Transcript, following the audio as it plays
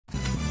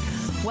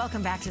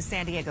Welcome back to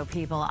San Diego,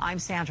 people. I'm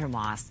Sandra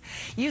Moss.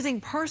 Using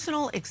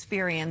personal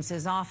experience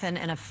is often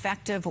an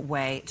effective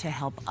way to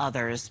help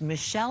others.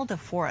 Michelle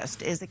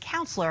DeForest is a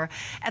counselor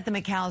at the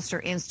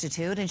McAlister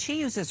Institute, and she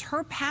uses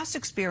her past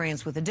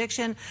experience with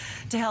addiction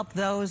to help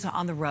those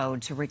on the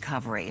road to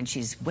recovery. And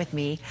she's with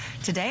me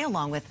today,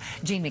 along with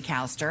Jean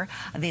McAlister,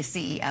 the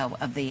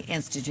CEO of the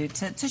Institute,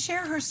 to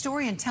share her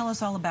story and tell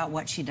us all about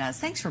what she does.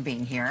 Thanks for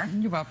being here.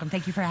 You're welcome.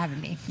 Thank you for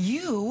having me.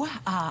 You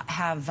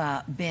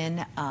have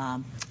been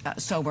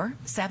sober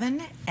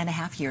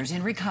 7.5 years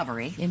in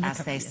recovery, as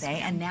they say,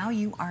 and now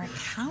you are a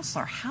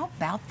counselor. How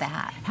about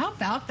that? How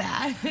about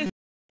that?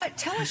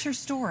 Tell us your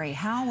story.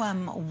 How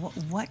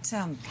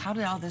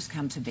did all this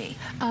come to be?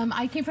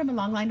 I came from a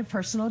long line of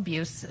personal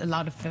abuse, a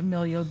lot of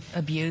familial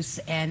abuse,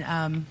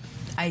 and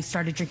I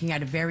started drinking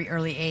at a very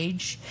early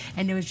age,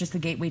 and it was just the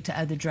gateway to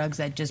other drugs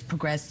that just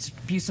progressed,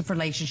 abusive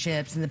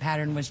relationships, and the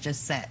pattern was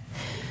just set.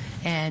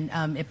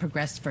 And it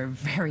progressed for a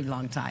very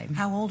long time.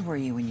 How old were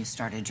you when you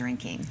started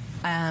drinking?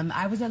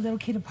 I was a little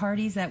kid at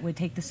parties that would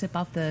take the sip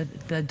off the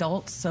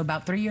adults. So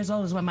about 3 years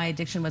old is when my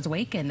addiction was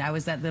awakened. I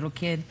was that little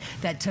kid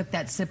that took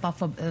that sip off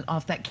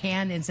that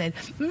can and said,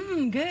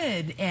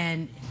 good.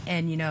 And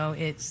you know,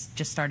 it's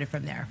just started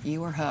from there.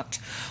 You were hooked.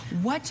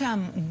 What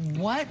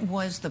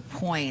was the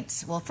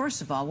point? Well,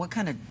 first of all, what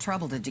kind of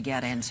trouble did you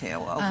get into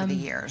over the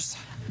years?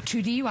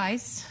 2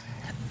 DUIs.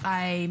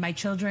 My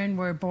children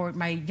were born,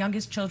 my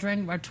youngest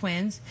children were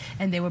twins,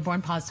 and they were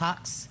born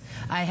pos-tox.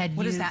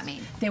 What does that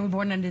mean? They were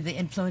born under the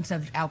influence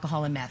of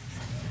alcohol and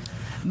meth.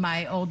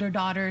 My older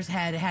daughters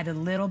had a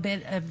little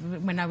bit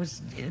of when I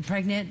was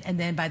pregnant, and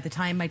then by the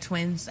time I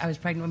was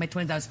pregnant with my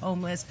twins, I was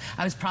homeless,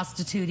 I was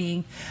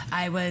prostituting,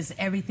 I was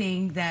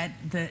everything that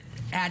the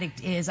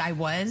addict is,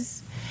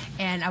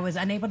 and I was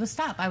unable to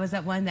stop. I was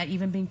that one that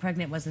even being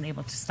pregnant wasn't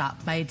able to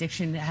stop. My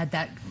addiction had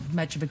that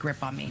much of a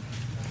grip on me.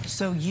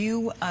 So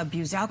you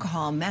abused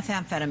alcohol,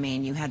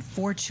 methamphetamine, you had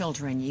 4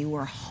 children, you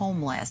were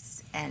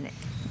homeless, and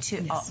two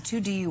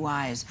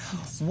DUIs.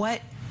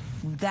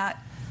 Yes.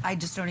 I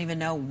just don't even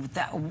know,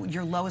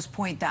 your lowest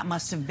point, that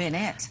must have been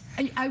it.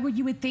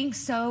 You would think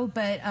so,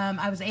 but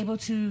I was able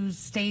to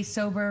stay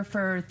sober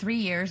for 3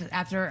 years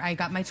after I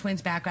got my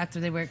twins back,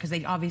 because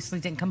they obviously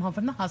didn't come home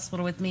from the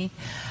hospital with me.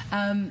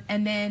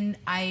 And then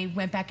I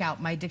went back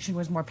out. My addiction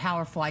was more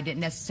powerful. I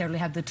didn't necessarily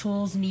have the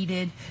tools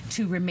needed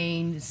to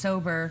remain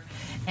sober.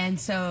 And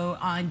so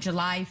on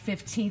July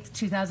 15th,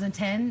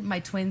 2010, my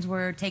twins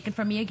were taken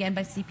from me again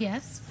by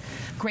CPS,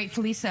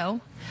 gratefully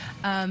so.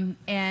 And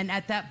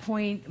at that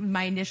point,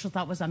 my initial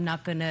thought was, I'm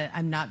not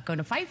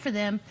gonna fight for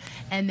them.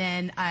 And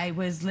then I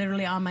was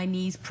literally on my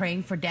knees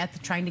praying for death,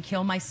 trying to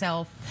kill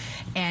myself.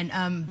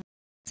 And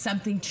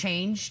something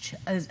changed.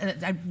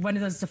 One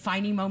of those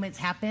defining moments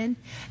happened,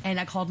 and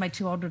I called my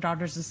 2 older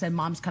daughters and said,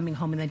 Mom's coming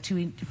home. And then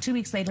two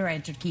weeks later, I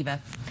entered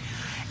Kiva.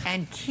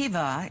 And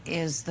Kiva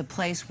is the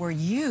place where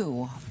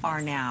you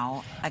are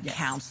now a Yes.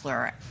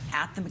 counselor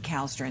at the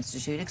McAlister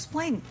Institute.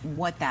 Explain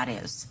what that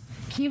is.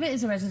 Kiva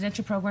is a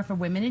residential program for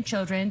women and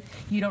children.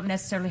 You don't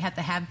necessarily have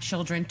to have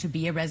children to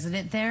be a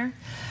resident there.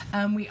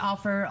 We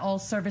offer all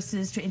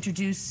services to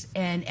introduce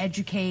and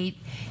educate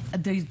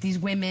these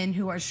women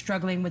who are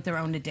struggling with their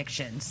own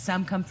addictions.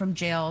 Some come from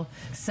jail,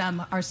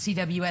 some are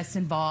CWS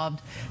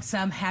involved,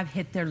 some have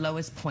hit their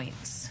lowest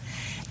points.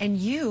 And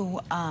you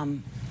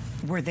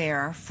were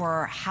there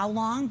for how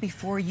long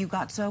before you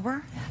got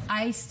sober?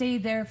 I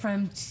stayed there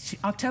from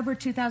October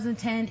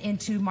 2010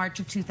 into March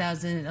of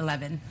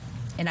 2011.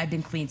 And I've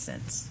been clean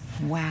since.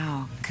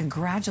 Wow.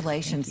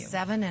 Congratulations.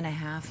 Thank you.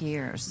 7.5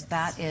 years. Yes.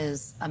 That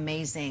is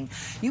amazing.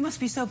 You must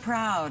be so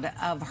proud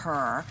of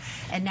her.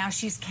 And now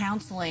she's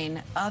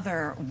counseling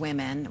other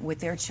women with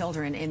their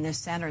children in this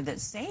center that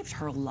saved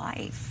her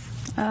life.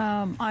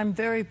 I'm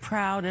very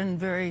proud and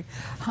very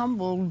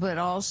humbled, but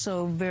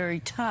also very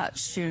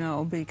touched, you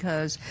know,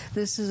 because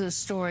this is a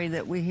story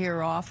that we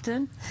hear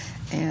often.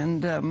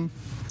 And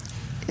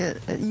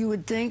you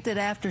would think that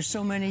after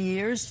so many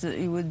years that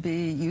you would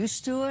be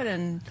used to it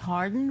and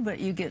hardened, but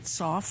you get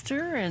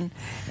softer, and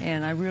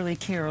I really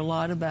care a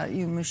lot about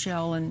you,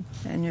 Michelle, and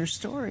your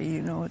story.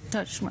 You know, it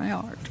touched my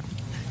heart.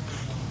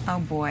 Oh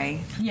boy.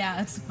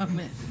 Yeah, it's a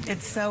moment.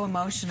 It's so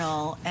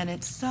emotional, and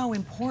it's so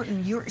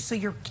important. So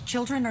your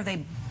children, are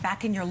they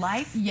back in your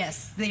life?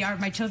 Yes, they are.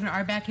 My children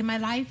are back in my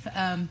life.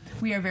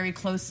 We are very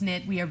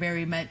close-knit. We are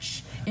very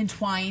much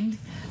entwined.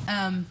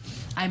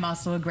 I'm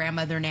also a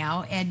grandmother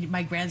now, and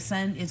my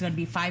grandson is going to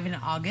be 5 in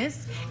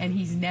August, and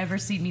he's never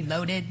seen me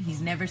loaded.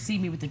 He's never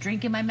seen me with a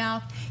drink in my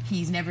mouth.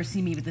 He's never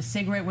seen me with a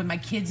cigarette. When my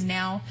kids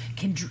now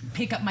can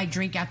pick up my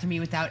drink after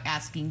me without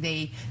asking,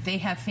 they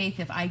have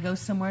faith if I go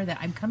somewhere that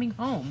I'm coming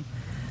home.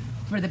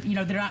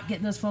 They're not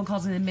getting those phone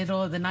calls in the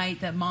middle of the night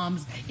that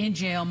Mom's in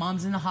jail,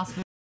 Mom's in the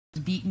hospital,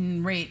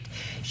 beaten, raped.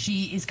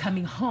 She is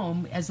coming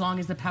home as long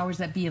as the powers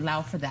that be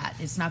allow for that.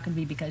 It's not going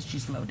to be because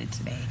she's loaded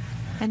today.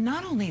 And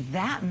not only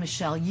that,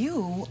 Michelle,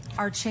 you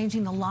are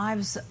changing the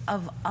lives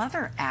of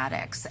other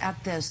addicts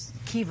at this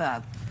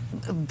Kiva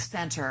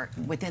center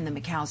within the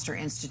McAlister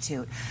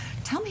Institute.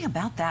 Tell me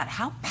about that.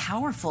 How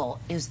powerful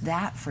is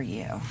that for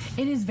you?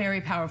 It is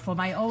very powerful.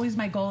 My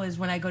goal is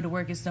when I go to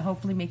work is to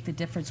hopefully make the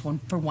difference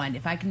for one.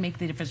 If I can make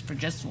the difference for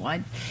just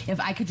one, if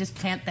I could just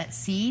plant that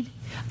seed,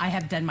 I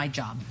have done my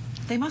job.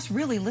 They must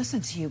really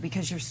listen to you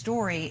because your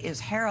story is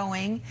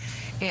harrowing.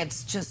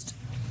 It's just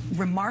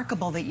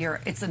remarkable that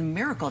it's a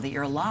miracle that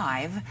you're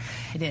alive.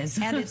 It is.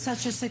 And it's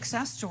such a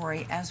success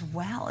story as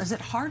well. Is it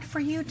hard for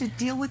you to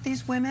deal with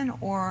these women,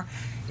 or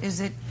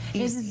is it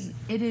easy?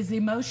 It is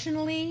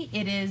emotionally,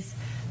 it is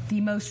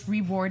the most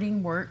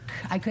rewarding work.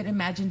 I couldn't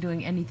imagine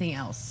doing anything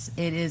else.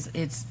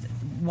 It's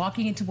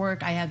walking into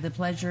work, I have the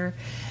pleasure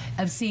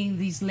of seeing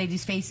these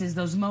ladies' faces,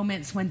 those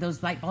moments when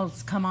those light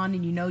bulbs come on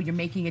and you know you're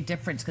making a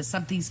difference because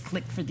something's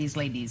clicked for these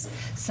ladies.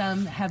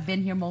 Some have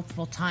been here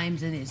multiple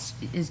times, and it's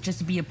just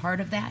to be a part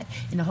of that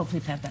and to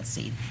hopefully plant that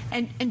seed.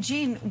 And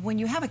Jean, when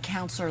you have a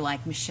counselor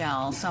like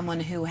Michelle, someone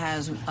who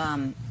has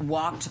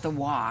walked the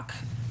walk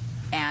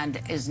and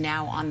is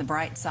now on the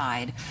bright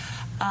side,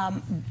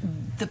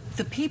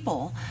 the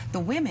people, the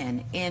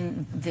women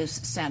in this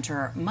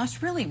center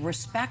must really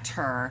respect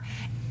her.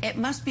 It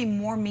must be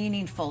more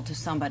meaningful to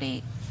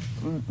somebody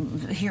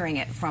hearing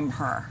it from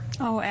her.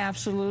 Oh,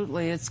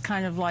 absolutely. It's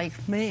kind of like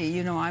me.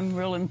 You know, I'm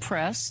real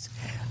impressed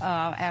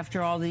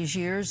after all these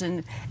years.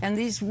 And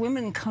these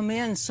women come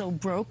in so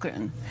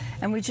broken.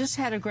 And we just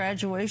had a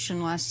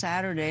graduation last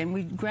Saturday, and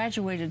we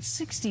graduated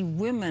 60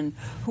 women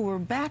who were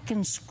back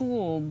in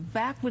school,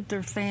 back with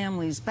their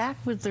families, back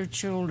with their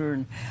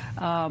children.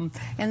 And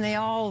they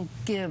all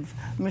give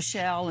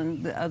Michelle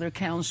and the other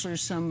counselors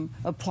some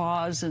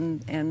applause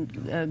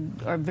and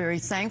are very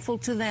thankful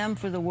to them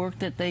for the work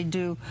that they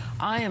do.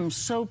 I am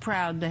so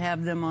proud to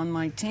have them on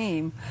my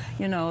team,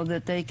 you know,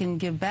 that they can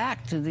give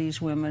back to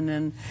these women.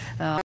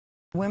 And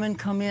women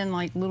come in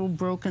like little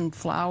broken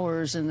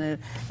flowers, and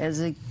as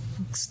they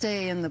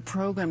stay in the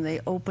program, they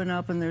open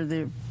up, and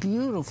they're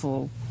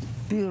beautiful,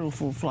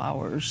 beautiful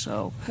flowers.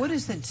 So what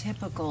is the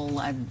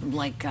typical,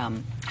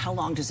 how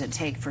long does it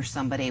take for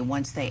somebody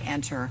once they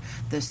enter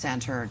the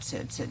center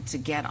to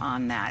get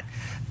on that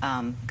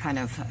kind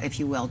of, if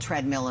you will,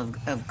 treadmill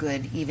of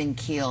good, even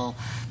keel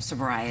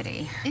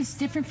sobriety? It's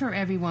different for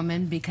every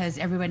woman because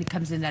everybody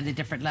comes in at a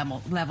different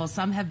level.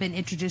 Some have been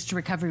introduced to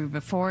recovery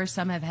before,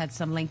 some have had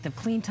some length of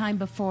clean time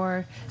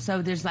before,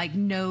 so there's like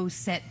no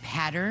set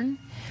pattern.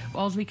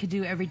 All we could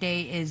do every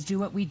day is do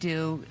what we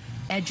do,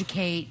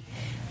 educate,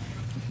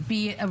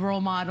 be a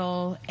role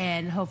model,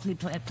 and hopefully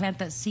plant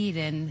that seed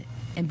and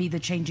be the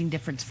changing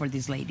difference for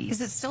these ladies.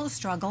 Is it still a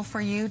struggle for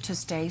you to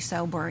stay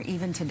sober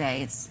even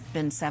today? It's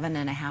been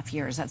 7.5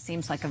 years. That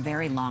seems like a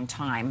very long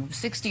time.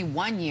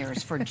 61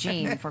 years for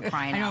Jean, for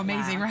crying out loud. I know,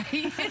 amazing,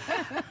 right?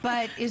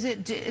 But is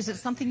it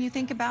something you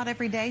think about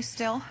every day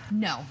still?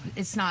 No,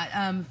 it's not.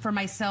 For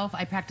myself,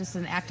 I practice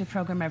an active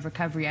program of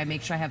recovery. I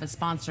make sure I have a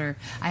sponsor.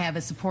 I have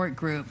a support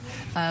group.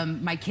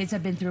 My kids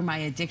have been through my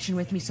addiction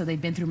with me, so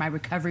they've been through my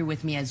recovery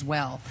with me as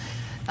well.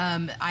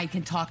 I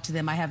can talk to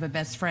them. I have a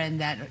best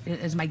friend that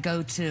is my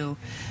go-to.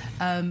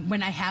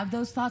 When I have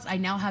those thoughts, I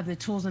now have the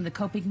tools and the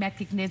coping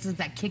mechanisms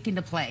that kick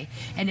into play.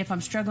 And if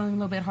I'm struggling a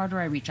little bit harder,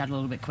 I reach out a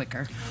little bit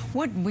quicker.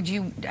 What would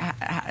you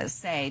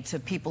say to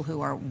people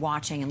who are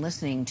watching and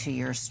listening to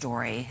your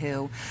story,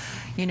 who,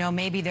 you know,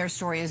 maybe their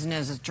story isn't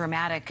as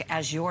dramatic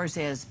as yours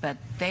is, but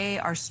they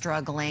are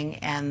struggling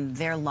and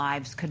their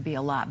lives could be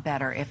a lot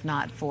better if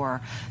not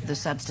for the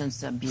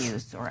substance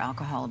abuse or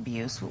alcohol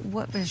abuse?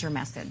 What is your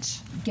message?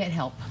 Get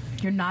help.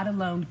 You're not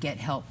alone. Get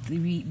help.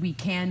 We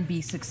can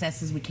be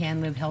successes. We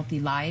can live healthy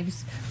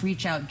lives.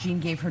 Reach out. Jean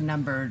gave her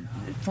number,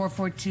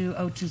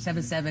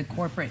 442-0277,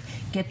 corporate.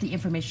 Get the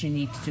information you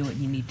need to do what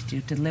you need to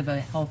do to live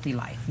a healthy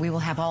life. We will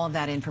have all of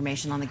that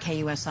information on the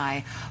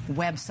KUSI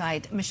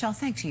website. Michelle,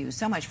 thank you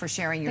so much for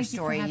sharing your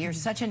story. You're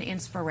such an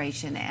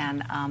inspiration,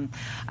 and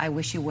I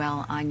wish you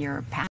well on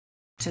your path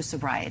to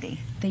sobriety.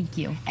 Thank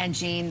you. And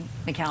Jean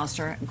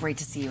McAlister, great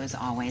to see you as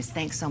always.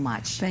 Thanks so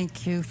much.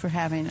 thank you for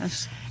having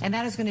us. And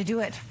that is going to do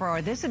it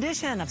for this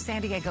edition of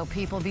San Diego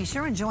People. Be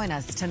sure and join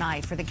us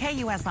tonight for the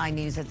KUSI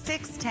News at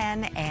 6,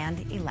 10,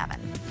 and 11.